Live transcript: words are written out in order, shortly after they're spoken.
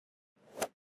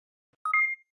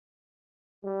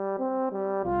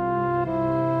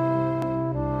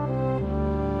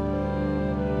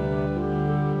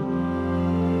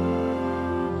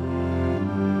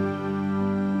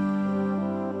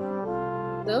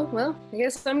Oh, well, I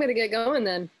guess I'm going to get going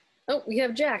then. Oh, we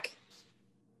have Jack.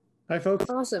 Hi, folks.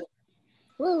 Awesome.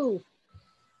 Whoa.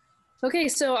 Okay,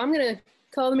 so I'm going to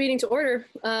call the meeting to order.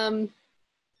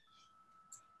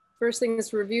 First thing is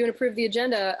to review and approve the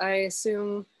agenda. I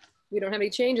assume we don't have any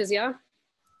changes, yeah?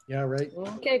 Yeah, right.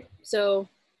 Okay, so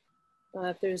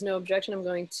if there's no objection, I'm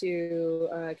going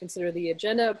to consider the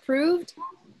agenda approved.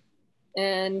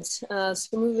 And so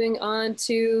moving on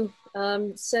to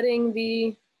setting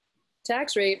the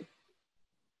tax rate.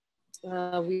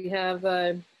 We have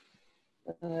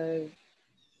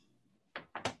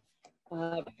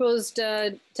proposed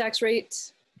tax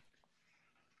rate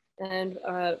and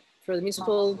for the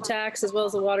municipal tax, as well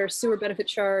as the water sewer benefit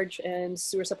charge and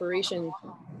sewer separation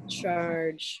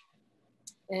charge.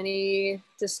 Any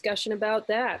discussion about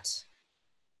that?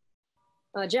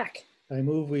 Jack. I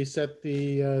move we set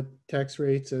the tax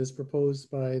rates as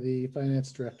proposed by the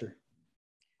finance director.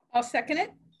 I'll second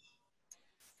it.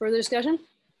 Further discussion?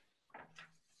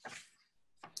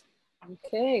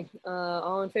 Okay,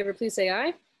 all in favor, please say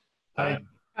aye. Aye.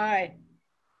 Aye.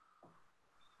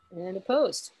 And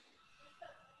opposed?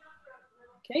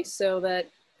 Okay, so that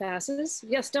passes.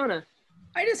 Yes, Donna.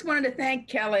 I just wanted to thank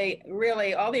Kelly.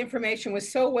 Really, all the information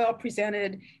was so well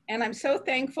presented, and I'm so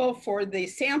thankful for the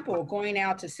sample going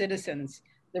out to citizens,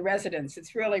 the residents.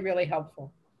 It's really, really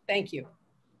helpful. Thank you.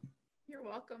 You're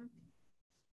welcome.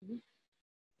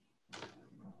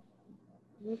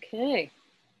 Okay,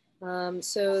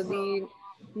 so the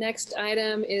next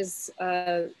item is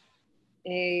a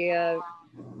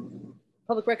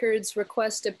public records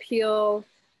request appeal.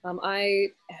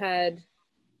 I had,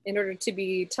 in order to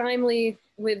be timely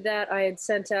with that, I had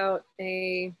sent out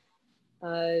a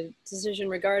decision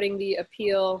regarding the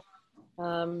appeal,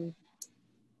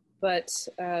 but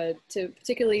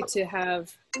particularly to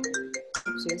have,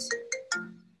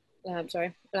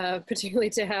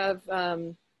 particularly to have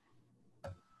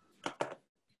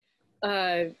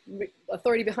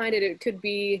authority behind it. It could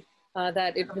be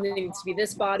that it needs to be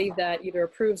this body that either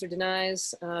approves or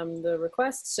denies the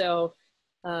request. So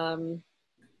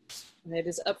it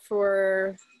is up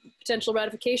for potential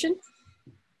ratification.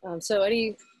 So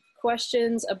any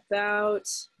questions about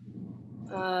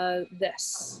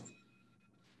this?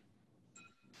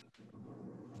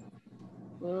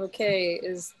 Okay,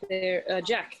 is there,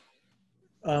 Jack?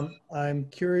 I'm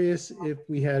curious if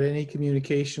we had any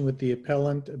communication with the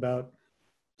appellant about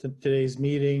today's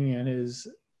meeting and his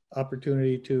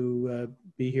opportunity to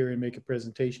be here and make a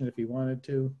presentation if he wanted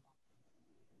to.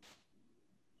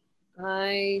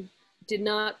 I did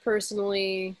not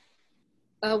personally,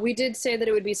 we did say that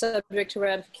it would be subject to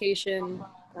ratification.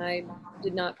 I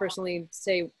did not personally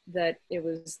say that it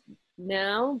was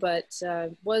now, but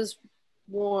was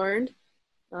warned.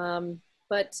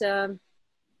 But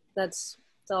that's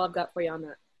all I've got for you on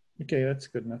that. Okay, that's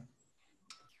good enough.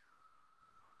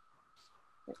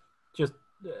 Just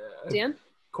Dan?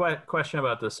 Question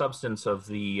about the substance of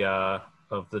the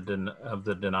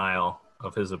denial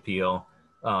of his appeal.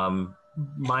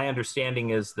 My understanding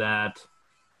is that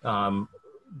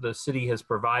the city has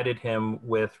provided him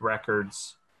with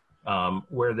records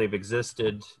where they've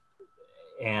existed,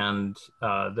 and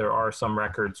there are some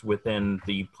records within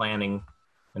the planning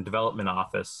and development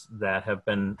office that have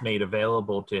been made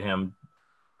available to him,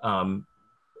 and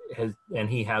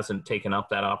he hasn't taken up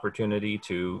that opportunity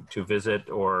to visit,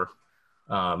 or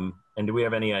and do we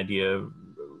have any idea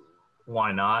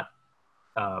why not?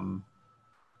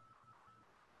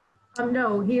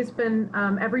 No, he has been,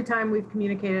 every time we've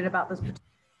communicated about this particular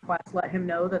request, let him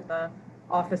know that the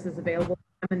office is available to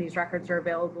him and these records are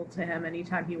available to him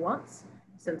anytime he wants.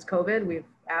 Since COVID, we've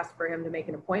asked for him to make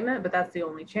an appointment, but that's the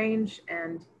only change.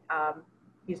 And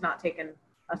he's not taken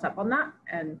us up on that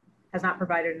and has not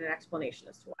provided an explanation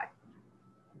as to why.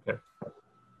 Okay.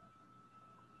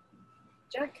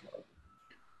 Jack?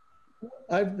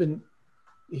 I've been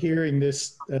hearing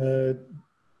this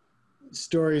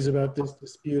stories about this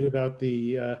dispute about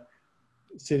the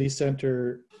city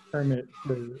center permit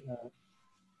for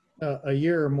a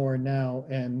year or more now,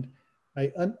 and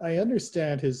I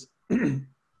understand his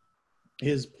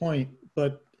his point,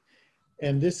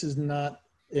 and this is not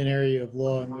an area of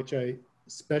law in which I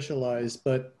specialize,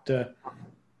 but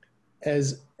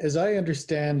as I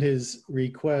understand his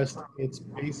request, it's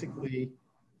basically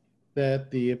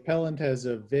that the appellant has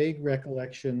a vague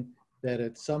recollection that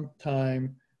at some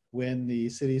time when the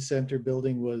city center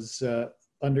building was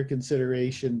under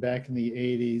consideration back in the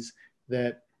 80s,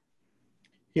 that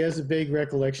he has a vague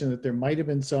recollection that there might have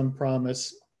been some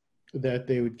promise that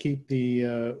they would keep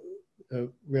the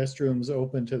restrooms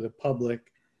open to the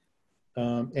public.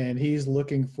 And he's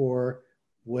looking for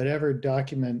whatever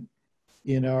document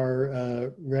in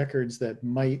our records that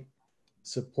might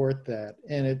support that.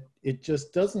 And it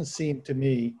just doesn't seem to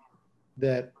me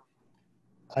that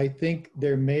I think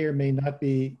there may or may not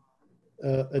be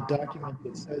a document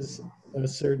that says a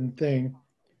certain thing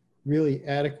really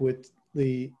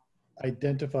adequately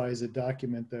identifies a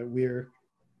document that we're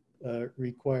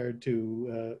required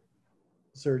to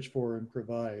search for and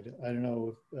provide. I don't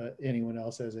know if anyone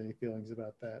else has any feelings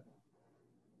about that.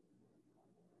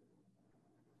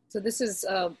 So this is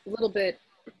a little bit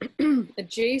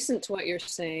adjacent to what you're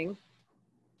saying.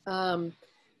 But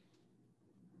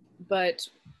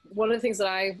one of the things that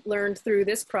I learned through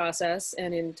this process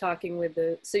and in talking with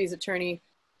the city's attorney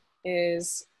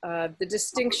is the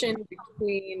distinction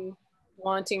between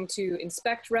wanting to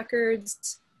inspect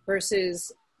records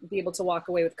versus be able to walk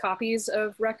away with copies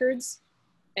of records,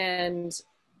 and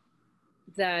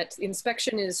that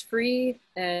inspection is free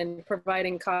and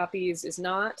providing copies is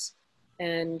not.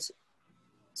 And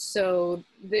so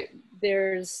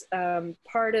there's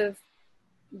part of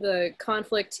the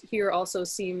conflict here also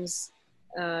seems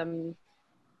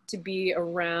to be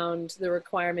around the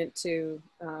requirement to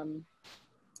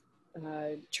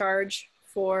charge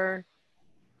for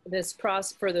this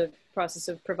process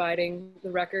of providing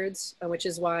the records, which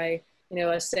is why, you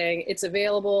know, us saying it's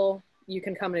available, you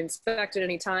can come and inspect at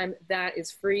any time, that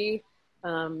is free,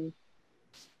 you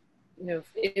know,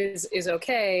 is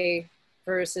okay,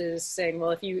 versus saying,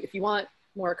 well, if you want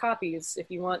more copies,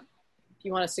 if you want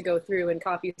us to go through and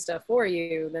copy stuff for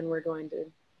you, then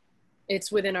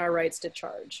it's within our rights to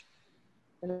charge.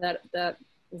 And that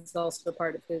is also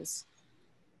part of his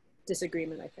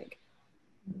disagreement, I think.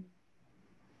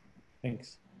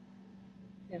 Thanks.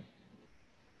 Yeah.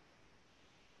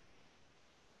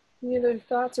 Any other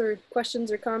thoughts or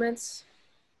questions or comments?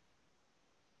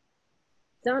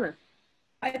 Donna.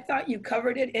 I thought you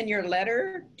covered it in your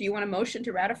letter. Do you want a motion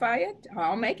to ratify it?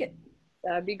 I'll make it.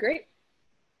 That'd be great.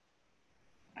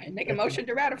 I make a motion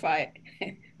to ratify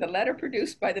it. The letter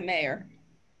produced by the mayor.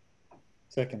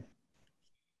 Second.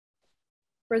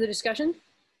 Further discussion?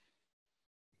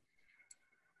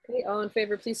 Okay, all in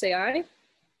favor, please say aye.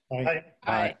 Aye.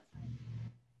 Aye.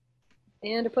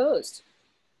 And opposed?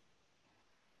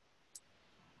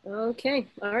 Okay,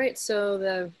 all right, so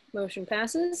the motion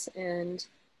passes, and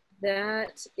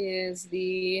that is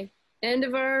the end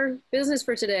of our business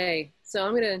for today. So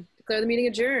I'm going to declare the meeting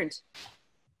adjourned.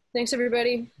 Thanks,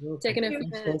 everybody. Taking a few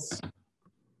minutes.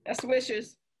 Best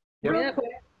wishes. Yep.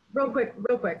 Real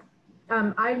quick.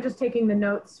 I'm just taking the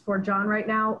notes for John right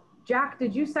now. Jack,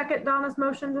 did you second Donna's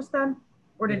motion just then?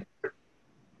 Or did?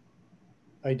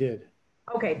 I did.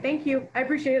 Okay, thank you. I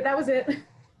appreciate it. That was it.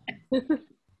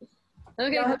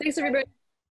 Okay, thanks, everybody.